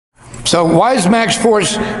So why is max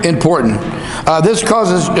force important? This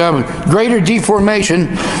causes greater deformation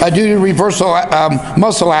due to reversal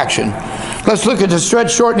muscle action. Let's look at the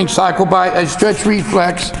stretch shortening cycle by a stretch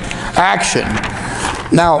reflex action.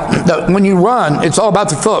 Now, when you run, it's all about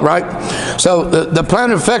the foot, right? So the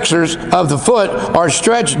plantar flexors of the foot are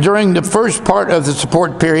stretched during the first part of the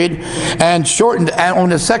support period and shortened on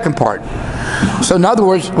the second part. So in other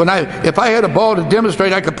words, if I had a ball to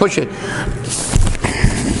demonstrate, I could push it.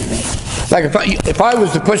 Like if I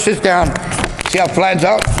was to push this down, see how it flattens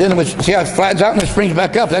out? Then see how it flattens out and it springs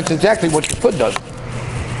back up. That's exactly what your foot does.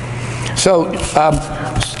 So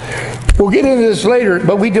we'll get into this later,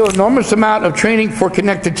 but we do an enormous amount of training for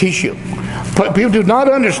connective tissue. But people do not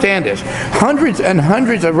understand this. Hundreds and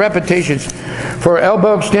hundreds of repetitions for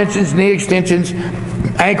elbow extensions, knee extensions,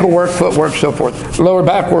 ankle work, footwork, so forth, lower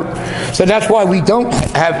back work. So that's why we don't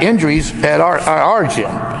have injuries at our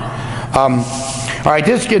gym. All right,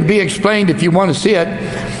 this can be explained if you want to see it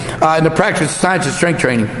in the practice of science of strength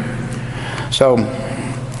training. So,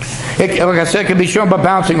 like I said, it can be shown by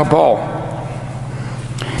bouncing a ball.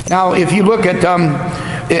 Now, if you look at,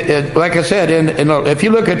 like I said, if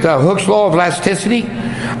you look at Hooke's law of elasticity,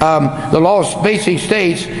 the law basically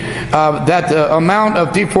states that the amount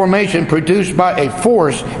of deformation produced by a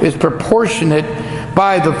force is proportionate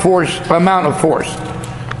by the amount of force.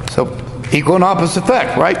 So, equal and opposite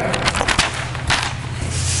effect, right?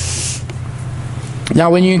 Now,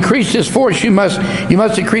 when you increase this force, you must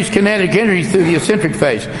increase kinetic energy through the eccentric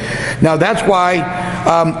phase. Now, that's why,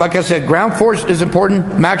 like I said, ground force is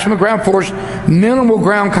important. Maximum ground force, minimal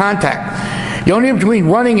ground contact. The only difference between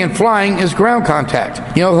running and flying is ground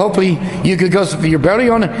contact. You know, hopefully you could go for your belly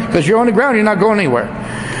on it, because you're on the ground, you're not going anywhere.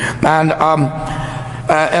 And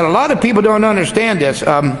a lot of people don't understand this.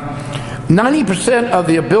 90% of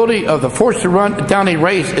the ability of the force to run down a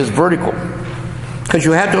race is vertical, because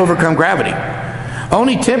you have to overcome gravity.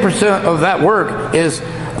 Only 10% of that work is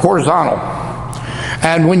horizontal.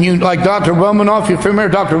 And when you, like Dr. Romanoff, you're familiar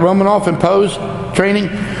with Dr. Romanoff in pose training?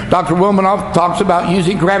 Dr. Romanoff talks about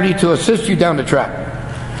using gravity to assist you down the track.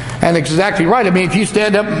 And it's exactly right. I mean, if you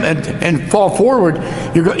stand up and fall forward,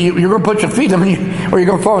 you're going to put your feet on you, or you're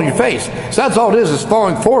going to fall on your face. So that's all it is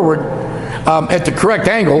falling forward at the correct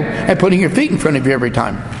angle and putting your feet in front of you every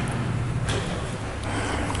time.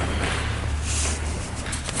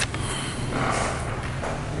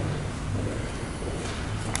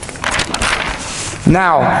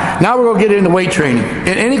 Now we're going to get into weight training.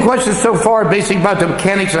 And any questions so far basically about the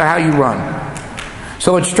mechanics of how you run?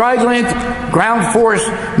 So it's stride length, ground force,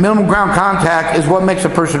 minimum ground contact is what makes a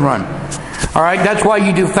person run. All right, that's why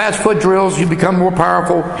you do fast foot drills. You become more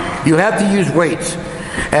powerful. You have to use weights.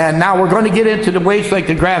 And now we're going to get into the weights like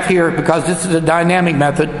the graph here, because this is a dynamic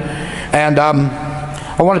method. And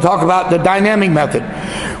I want to talk about the dynamic method,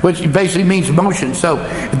 which basically means motion. So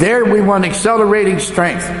there we want accelerating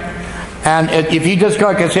strength. And if you just,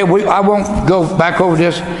 like I said, I won't go back over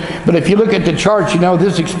this, but if you look at the charts, you know,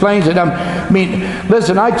 this explains it. I mean,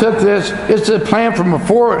 listen, I took this, it's a plan from a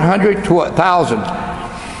 400 to 1,000.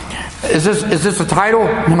 Is this a title?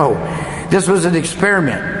 No. This was an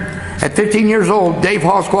experiment. At 15 years old, Dave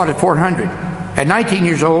Hall squatted 400. At 19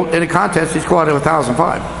 years old, in a contest, he squatted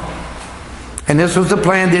 1,005. And this was the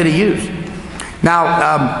plan that he used.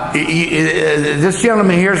 Now, this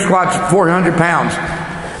gentleman here squats 400 pounds.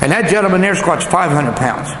 And that gentleman there squats 500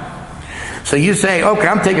 pounds. So you say, okay,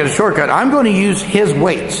 I'm taking a shortcut. I'm going to use his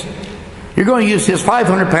weights. You're going to use his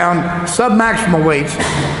 500-pound sub-maximal weights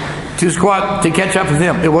to squat to catch up with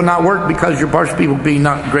him. It will not work because your bar speed will be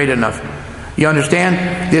not great enough. You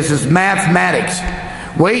understand? This is mathematics.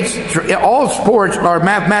 Weights, all sports are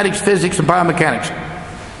mathematics, physics, and biomechanics.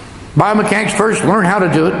 Biomechanics first, learn how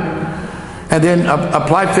to do it, and then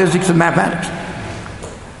apply physics and mathematics.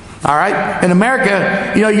 All right? In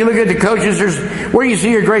America, you know, you look at the coaches, there's where you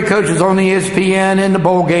see your great coaches on the ESPN and the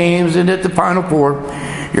bowl games and at the Final Four.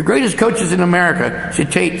 Your greatest coaches in America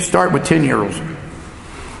should start with 10-year-olds.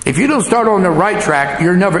 If you don't start on the right track,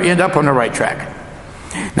 you'll never end up on the right track.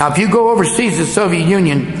 Now, if you go overseas, the Soviet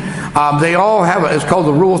Union, they all have it's called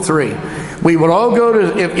the Rule 3. We would all go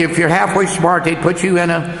to, if you're halfway smart, they'd put you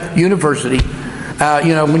in a university,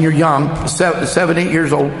 you know, when you're young, 7, 8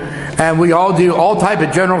 years old. And we all do all type of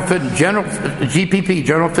GPP,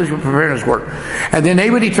 general physical preparedness work. And then they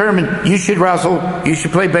would determine you should wrestle, you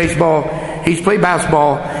should play baseball, you should play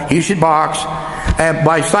basketball, you should box, and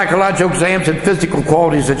by psychological exams and physical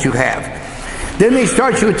qualities that you have. Then they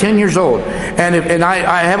start you at 10 years old. And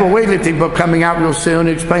I have a weightlifting book coming out real soon.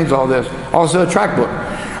 It explains all this. Also a track book.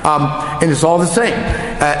 And it's all the same.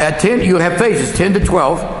 At 10, you have phases, 10 to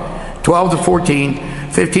 12, 12 to 14,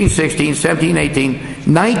 15, 16, 17, 18,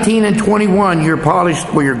 19, and 21, you're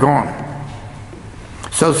polished or you're gone.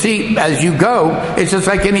 So see, as you go, it's just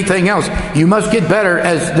like anything else. You must get better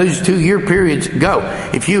as those 2-year periods go.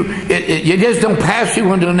 If you just don't pass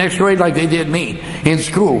you into the next grade like they did me in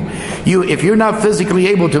school. If you're not physically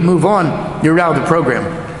able to move on, you're out of the program.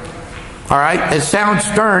 All right? It sounds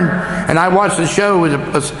stern, and I watched the show with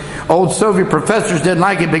old Soviet professors didn't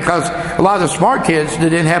like it because a lot of the smart kids that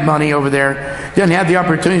didn't have money over there didn't have the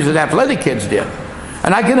opportunities that athletic kids did.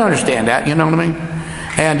 And I can understand that, you know what I mean?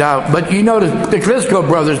 And but you know the Klitschko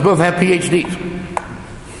brothers both have PhDs.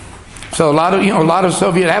 So a lot of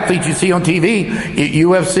Soviet athletes you see on TV,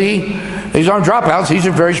 UFC, these aren't dropouts. These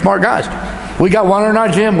are very smart guys. We got one in our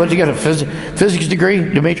gym. What's he got, a physics degree,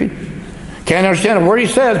 Dimitri? Can't understand a word he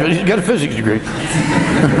says, but he's got a physics degree.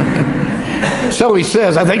 So he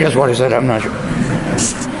says. I think that's what he said. I'm not sure.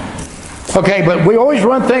 Okay, but we always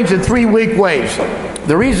run things in 3-week waves.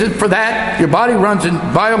 The reason for that, your body runs in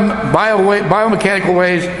biomechanical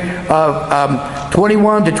ways of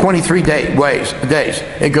 21 to 23 days.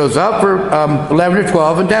 It goes up for 11 or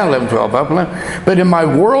 12 and down 11, 12. Up 11. But in my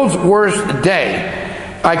world's worst day,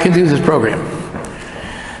 I can do this program.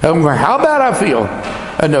 How bad I feel,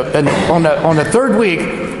 and on the 3rd week,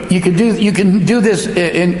 you can do this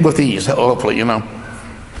with ease. Hopefully, you know.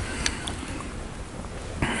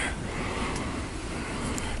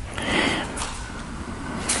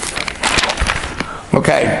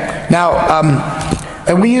 Okay, now,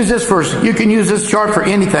 and we use this you can use this chart for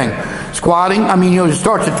anything. Squatting, I mean, it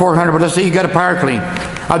starts at 400, but let's say you got a power clean.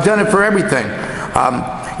 I've done it for everything.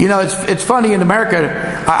 It's funny in America,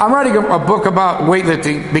 I'm writing a book about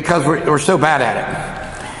weightlifting because we're so bad at it.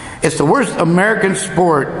 It's the worst American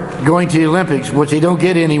sport going to the Olympics, which they don't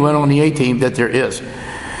get anyone on the A team that there is.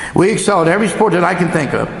 We excel at every sport that I can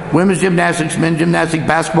think of. Women's gymnastics, men's gymnastics,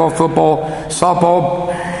 basketball, football,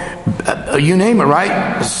 softball, you name it,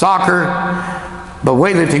 right? Soccer, but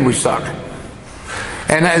weightlifting we suck.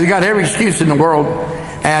 And they got every excuse in the world.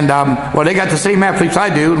 And they got the same athletes I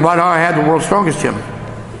do, and why do I have the world's strongest gym?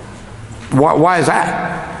 Why is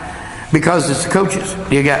that? Because it's the coaches.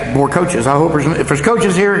 You got more coaches. I hope if there's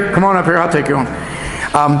coaches here, come on up here. I'll take you on.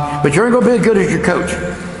 But you're going to be as good as your coach.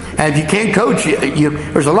 And if you can't coach,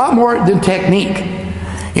 there's a lot more than technique.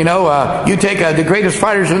 You take the greatest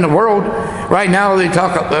fighters in the world. Right now, they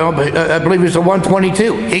talk, I believe it's a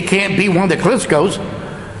 122. It can't be one of the Klitschko's.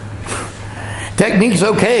 Technique's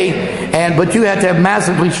okay, but you have to have a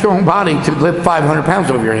massively strong body to lift 500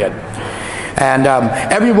 pounds over your head. And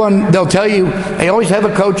everyone, they'll tell you, they always have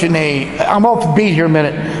a coach, and I'm off the beat here a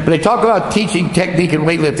minute, but they talk about teaching technique and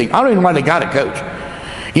weightlifting. I don't even know why they got a coach.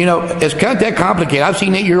 It's not that complicated. I've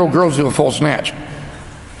seen 8-year-old girls do a full snatch.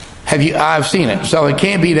 I've seen it. So it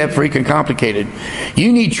can't be that freaking complicated.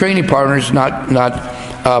 You need training partners, not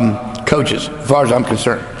coaches, as far as I'm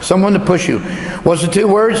concerned. Someone to push you. What's the 2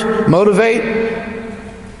 words? Motivate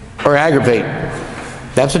or aggravate.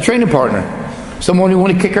 That's a training partner. Someone who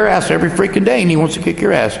wants to kick your ass every freaking day, and he wants to kick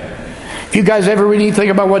your ass. If you guys ever read anything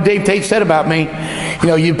about what Dave Tate said about me,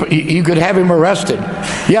 you could have him arrested.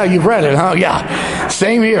 Yeah, you've read it, huh? Yeah.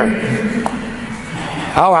 Same here.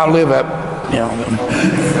 I'll outlive that.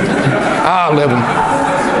 I'll live him.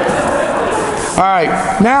 All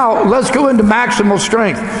right, now let's go into maximal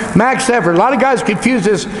strength. Max effort. A lot of guys confuse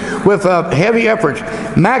this with heavy efforts.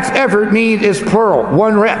 Max effort is plural,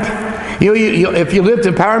 1 rep. If you lift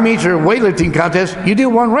in power meets or weightlifting contests, you do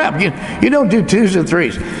 1 rep. You don't do 2s and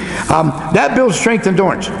 3s. That builds strength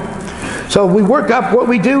endurance. So we work up. What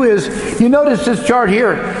we do is, you notice this chart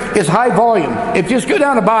here is high volume. If you just go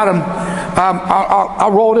down the bottom,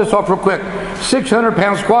 I'll roll this off real quick.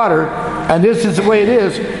 600-pound squatter, and this is the way it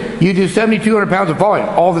is. You do 7,200 pounds of volume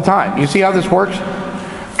all the time. You see how this works?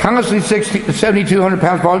 Constantly 7,200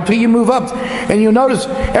 pounds volume until you move up. And you'll notice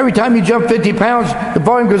every time you jump 50 pounds, the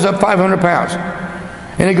volume goes up 500 pounds.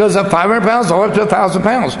 And it goes up 500 pounds all up to 1,000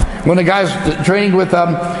 pounds. When the guy's training with,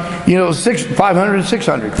 500 and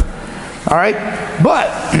 600. All right?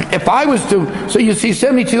 But if I was to, so you see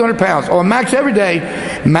 7,200 pounds on max every day,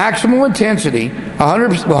 maximal intensity,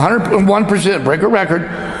 101%, break a record,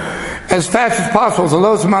 as fast as possible, the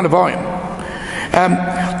lowest amount of volume.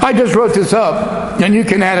 I just wrote this up, and you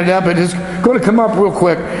can add it up. It's going to come up real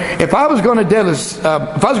quick. If I was going to deadlift,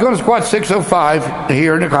 if I was going to squat 605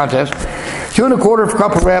 here in the contest, 2 1/4 for a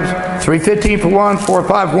couple reps, 315 for 1,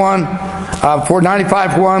 451,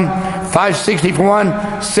 495 for 1, 560 for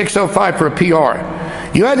 1, 605 for a PR.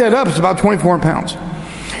 You add that up, it's about 2,400 pounds.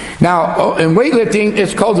 Now, in weightlifting,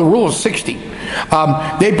 it's called the rule of 60.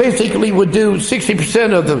 They basically would do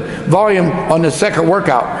 60% of the volume on the second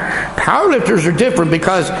workout. Powerlifters are different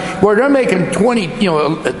because where they're making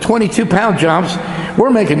 22-pound jumps,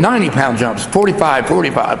 we're making 90-pound jumps, 45,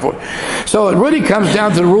 45, 40. So it really comes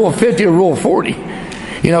down to the rule of 50 or rule of 40.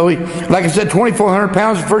 Like I said, 2,400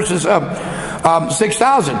 pounds versus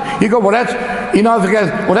 6,000. You go, well,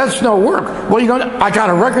 that's no work. Well, I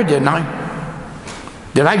got a record, didn't I?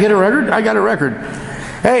 Did I get a record? I got a record.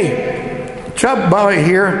 Hey, Chuck Boy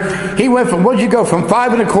here, he went from, what'd you go, from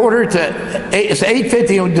 5 1/4 to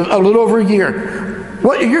 850 in a little over a year.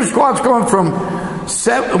 Your squat's going from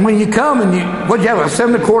 7, when you come and what'd you have, a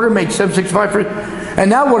 7 1/4, made 765, and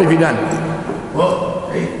now what have you done?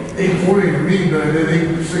 Well, 840 to me, but I did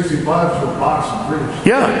 865 for boxing freeze.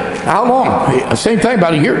 Yeah, how long? Same thing,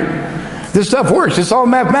 about a year. This stuff works. It's all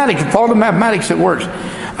mathematics. If all the mathematics, it works.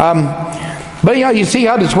 But you see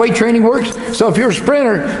how this weight training works? So if you're a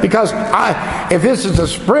sprinter, because if this is a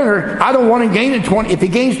sprinter, I don't want to gain 20. If he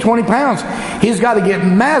gains 20 pounds, he's got to get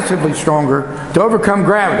massively stronger to overcome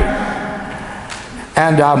gravity.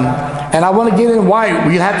 And I want to get in why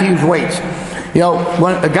you have to use weights.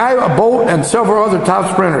 When a guy, Bolt and several other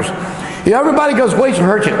top sprinters, everybody goes, weights will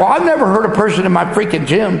hurt you. Well, I've never hurt a person in my freaking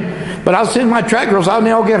gym, but I'll send my track girls out and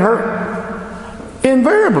they all get hurt.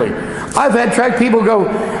 Invariably. I've had track people go,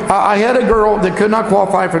 I had a girl that could not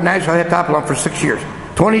qualify for national heptathlon for 6 years,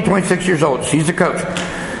 26 years old. She's a coach.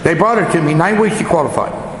 They brought her to me, 9 weeks she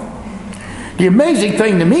qualified. The amazing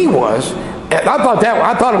thing to me was, I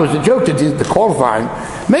thought it was a joke to do the qualifying.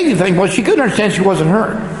 Amazing thing was she couldn't understand she wasn't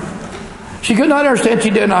hurt. She could not understand she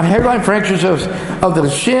didn't have hairline fractures of the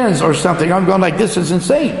shins or something. I'm going like, this is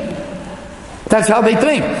insane. That's how they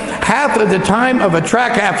think. Half of the time of a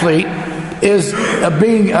track athlete is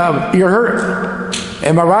you're hurt.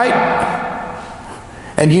 Am I right?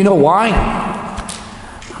 And you know why?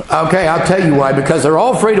 Okay, I'll tell you why. Because they're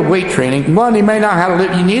all afraid of weight training. One, they may not know how to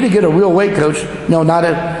live. You need to get a real weight coach.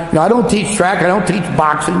 I don't teach track. I don't teach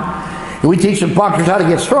boxing. We teach the boxers how to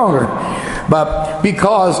get stronger. But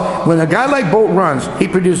because when a guy like Bolt runs, he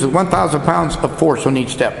produces 1,000 pounds of force on each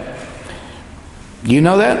step. Do you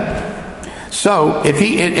know that? So if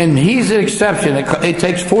he's an exception. It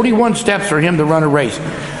takes 41 steps for him to run a race.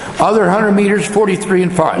 Other 100 meters, 43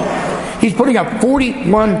 and 5. He's putting up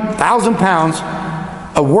 41,000 pounds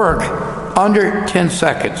of work under 10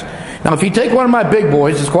 seconds. Now, if you take one of my big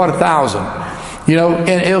boys and squat 1,000,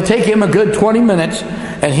 and it'll take him a good 20 minutes,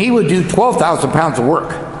 and he would do 12,000 pounds of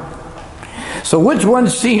work. So which one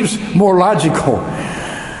seems more logical?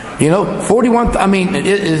 41, it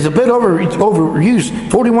is a bit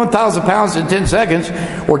overused. 41,000 pounds in 10 seconds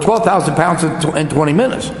or 12,000 pounds in 20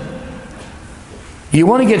 minutes. You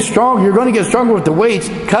want to get strong, you're going to get stronger with the weights.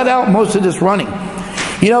 Cut out most of this running.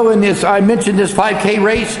 In this, I mentioned this 5K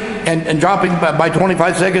race and dropping by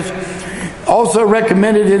 25 seconds. Also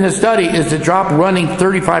recommended in the study is to drop running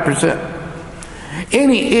 35%.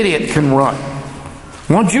 Any idiot can run.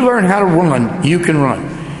 Once you learn how to run, you can run.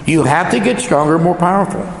 You have to get stronger, more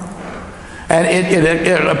powerful. And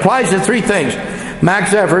it applies to 3 things.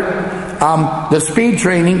 Max effort, the speed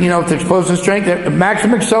training, the explosive strength,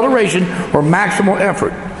 maximum acceleration, or maximal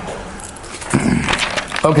effort.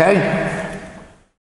 Okay?